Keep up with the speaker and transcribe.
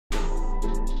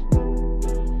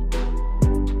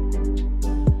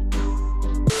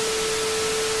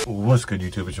What's good,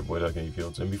 YouTube? It's your boy, Doug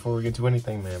Fields. And before we get to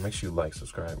anything, man, make sure you like,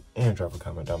 subscribe, and drop a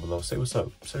comment down below. Say what's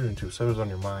up. Say what's on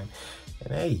your mind.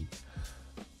 And hey,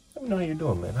 let me know how you're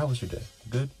doing, man. How was your day?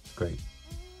 Good? Great.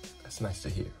 That's nice to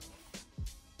hear.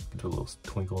 Do a little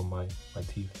twinkle in my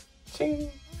teeth.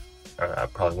 Ching! I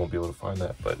probably won't be able to find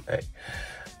that, but hey.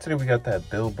 Today we got that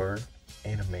Burr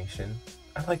animation.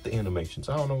 I like the animations.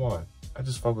 I don't know why. I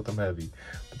just fuck with them heavy.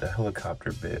 But the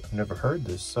helicopter bit, I've never heard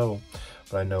this,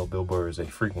 but I know Burr is a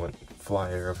frequent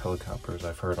flyer of helicopters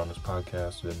I've heard on his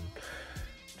podcast and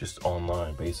just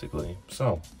online, basically.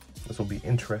 So, this will be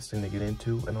interesting to get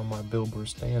into and on my Burr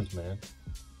stands, man.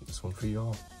 This one for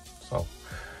y'all. So,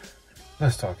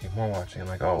 less talking, more watching,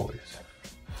 like always.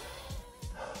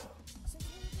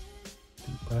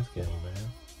 Deep breath getting,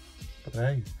 man. But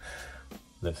hey,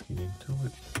 let's get into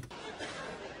it.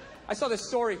 I saw this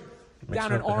story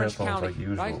down in Orange County, like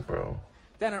usual, right? Bro.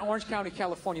 Down in Orange County,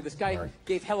 California, this guy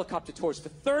gave helicopter tours for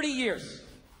 30 years.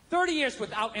 30 years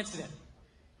without incident.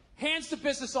 Hands the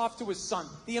business off to his son.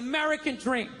 The American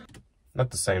dream.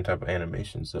 Not the same type of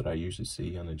animations that I usually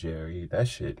see on the JRE. That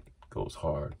shit goes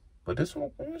hard. But this one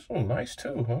nice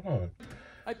too. Hold on.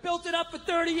 I built it up for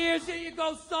 30 years. Here you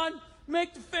go, son.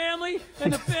 Make the family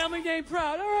and the family name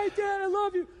proud. All right, Dad, I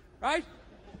love you. Right?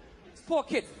 This poor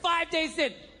kid, 5 days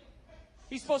in.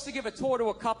 He's supposed to give a tour to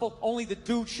a couple. Only the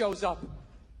dude shows up.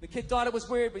 The kid thought it was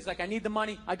weird, but he's like, I need the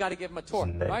money. I got to give him a tour,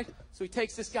 right? So he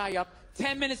takes this guy up.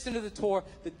 10 minutes into the tour,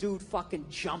 the dude fucking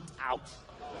jumped out.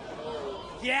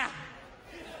 Yeah.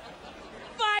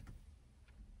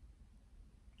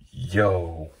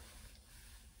 Yo.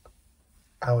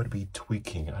 I would be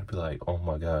tweaking. I'd be like, oh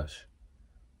my gosh.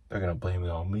 They're going to blame it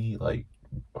on me? Like,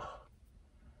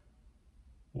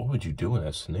 what would you do in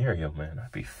that scenario, man?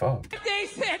 I'd be fucked. 5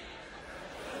 days in.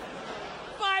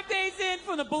 5 days in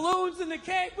from the balloons and the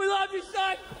cake. We love you,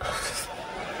 son.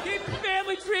 Keep the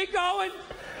family tree going.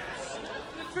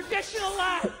 The traditional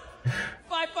life.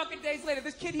 5 fucking days later,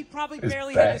 this kid, he probably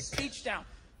barely had his speech down.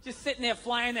 Just sitting there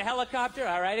flying the helicopter.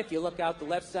 All right, if you look out the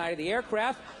left side of the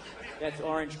aircraft, that's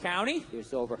Orange County.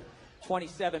 There's over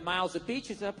 27 miles of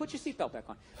beaches. Put your seatbelt back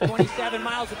on. 27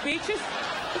 miles of beaches.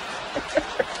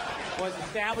 Was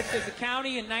established as a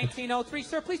county in 1903.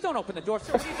 Sir, please don't open the door.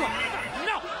 Sir, what are you doing?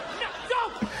 No,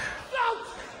 don't!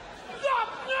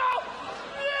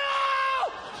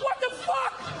 What the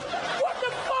fuck? What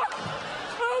the fuck?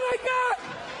 Oh my God!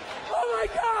 Oh my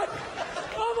God!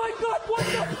 Oh my God! What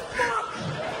the fuck?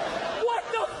 What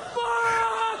the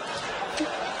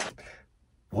fuck?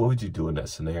 What would you do in that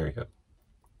scenario?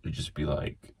 You'd just be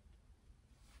like,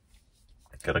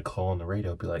 got a call on the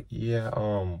radio, be like, yeah,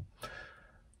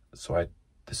 so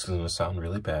this is gonna sound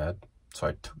really bad. So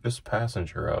I took this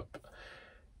passenger up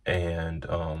and,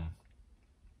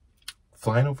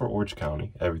 flying over Orange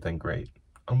County, everything great.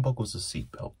 Unbuckles the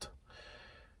seatbelt.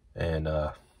 And,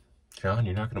 John,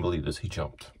 you're not gonna believe this, he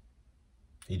jumped.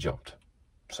 He jumped.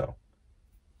 So,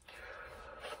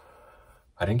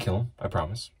 I didn't kill him, I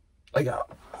promise. Like,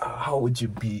 how would you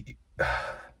be?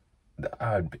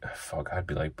 I'd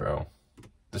be like, bro,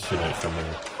 this shit ain't for me.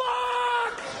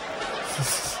 Fuck!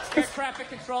 Air traffic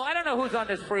control. I don't know who's on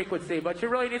this frequency, but you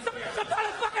really need some kind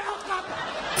of fucking helicopter.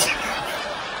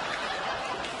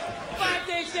 5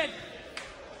 days in.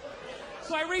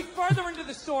 So I read further into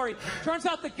the story. Turns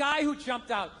out the guy who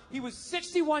jumped out, he was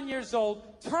 61 years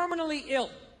old, terminally ill.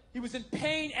 He was in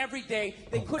pain every day.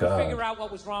 They couldn't figure out what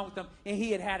was wrong with him, and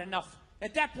he had had enough.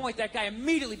 At that point, that guy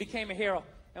immediately became a hero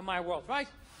in my world, right?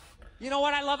 You know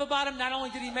what I love about him? Not only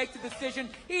did he make the decision,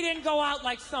 he didn't go out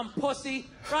like some pussy,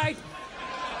 right?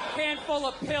 Handful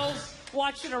of pills,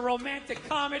 watching a romantic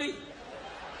comedy.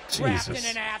 Wrapped in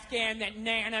an Afghan that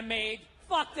Nana made.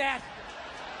 Fuck that.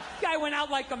 This guy went out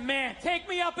like a man. Take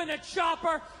me up in a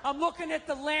chopper. I'm looking at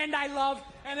the land I love,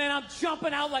 and then I'm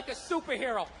jumping out like a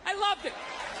superhero. I loved it.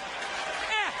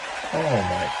 Yeah. Oh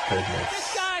my goodness.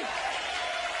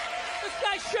 This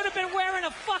guy should have been wearing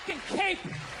a fucking cape.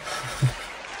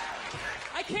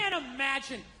 I can't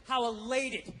imagine how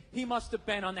elated he must have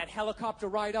been on that helicopter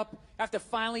ride up after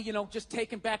finally, you know, just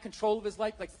taking back control of his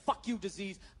life. Like, fuck you,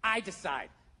 disease. I decide.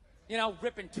 You know,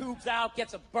 ripping tubes out,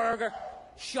 gets a burger,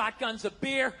 shotguns a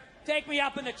beer. Take me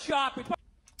up in the chop.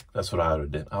 That's what I would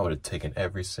have done. I would have taken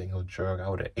every single drug. I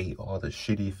would have ate all the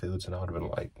shitty foods, and I would have been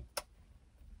like,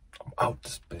 I'm out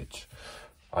this bitch.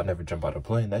 I'd never jump out of a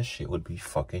plane. That shit would be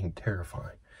fucking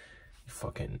terrifying. You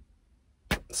fucking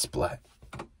splat.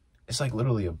 It's like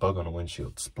literally a bug on a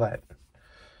windshield. Splat.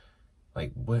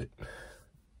 Like, what?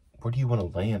 Where do you want to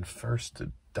land first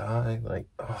to die? Like,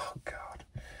 oh, God.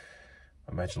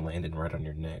 Imagine landing right on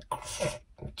your neck.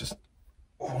 Just,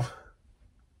 oh.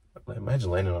 Imagine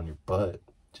landing on your butt.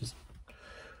 Just,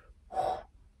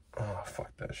 Oh,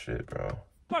 fuck that shit, bro.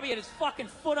 Probably had his fucking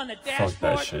foot on the dashboard.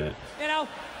 Fuck that shit. You know,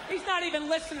 he's not even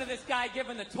listening to this guy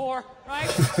giving the tour, right?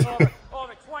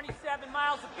 over 27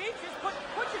 miles of beach. Just put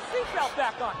your seatbelt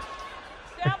back on.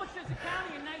 Established as a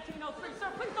county in 1903.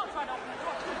 Sir, please don't try to open the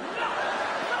door. No!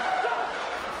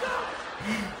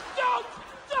 Don't!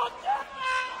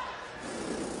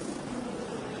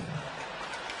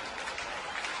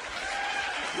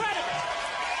 Incredible!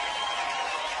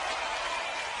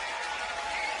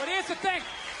 But here's the thing.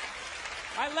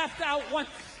 I left out one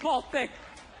small thing.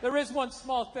 There is one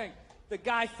small thing. The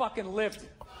guy fucking lived.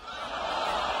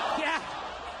 Yeah.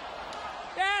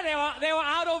 Yeah, they were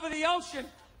out over the ocean,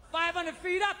 500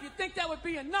 feet up. You'd think that would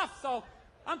be enough, so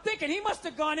I'm thinking he must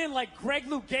have gone in like Greg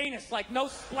Louganis, like no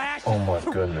splash. Oh my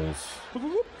goodness.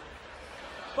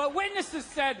 But witnesses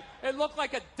said it looked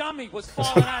like a dummy was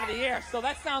falling out of the air, so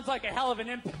that sounds like a hell of an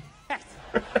impact.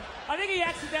 I think he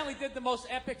accidentally did the most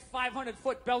epic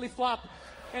 500-foot belly flop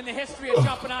in the history of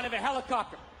jumping out of a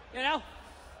helicopter, you know?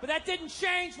 But that didn't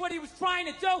change what he was trying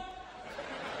to do.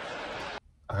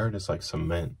 I heard it's like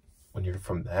cement when you're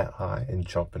from that high and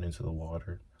jumping into the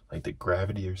water. Like the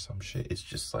gravity or some shit, it's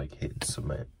just like hitting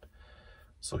cement.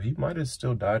 So he might have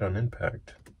still died on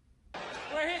impact.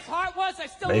 Where his heart was, I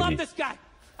still Maybe. love this guy.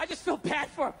 I just feel bad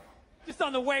for him. Just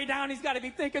on the way down, he's got to be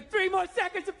thinking, 3 more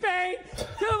seconds of pain,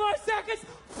 2 more seconds.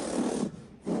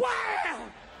 Wow!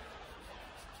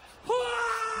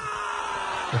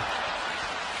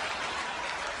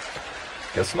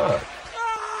 Guess not.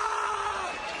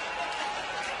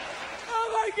 Oh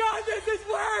my God, this is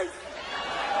worse!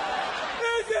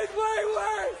 This is way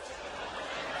worse!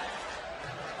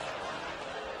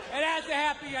 It has a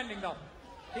happy ending, though.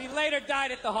 He later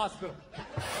died at the hospital.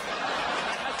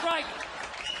 That's right.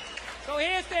 So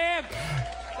here's to him.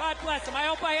 God bless him. I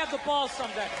hope I have the balls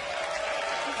someday.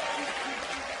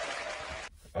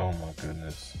 Oh my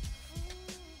goodness.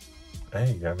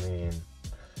 Hey, I mean,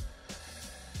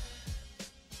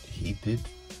 he did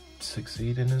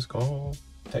succeed in his goal.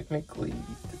 Technically,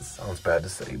 it sounds bad to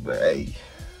say, but hey,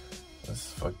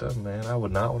 that's fucked up, man. I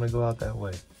would not want to go out that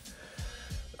way.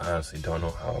 I honestly don't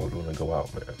know how I would want to go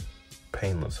out, man.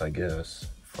 Painless, I guess.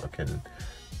 Fucking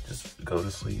just go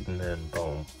to sleep and then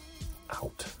boom,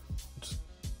 out. Just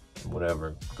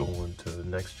whatever, going to the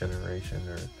next generation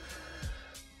or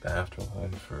the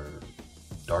afterlife or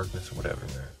darkness or whatever,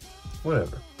 man.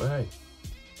 Whatever. But hey,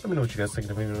 let me know what you guys think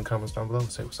of me in the comments down below.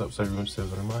 Say what's up, say what's on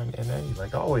your mind. And hey,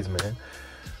 like always, man,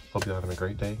 hope y'all having a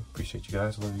great day. Appreciate you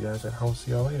guys. Love you guys. And I will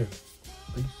see y'all later.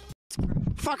 Peace.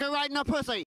 Fucking right in the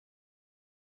pussy.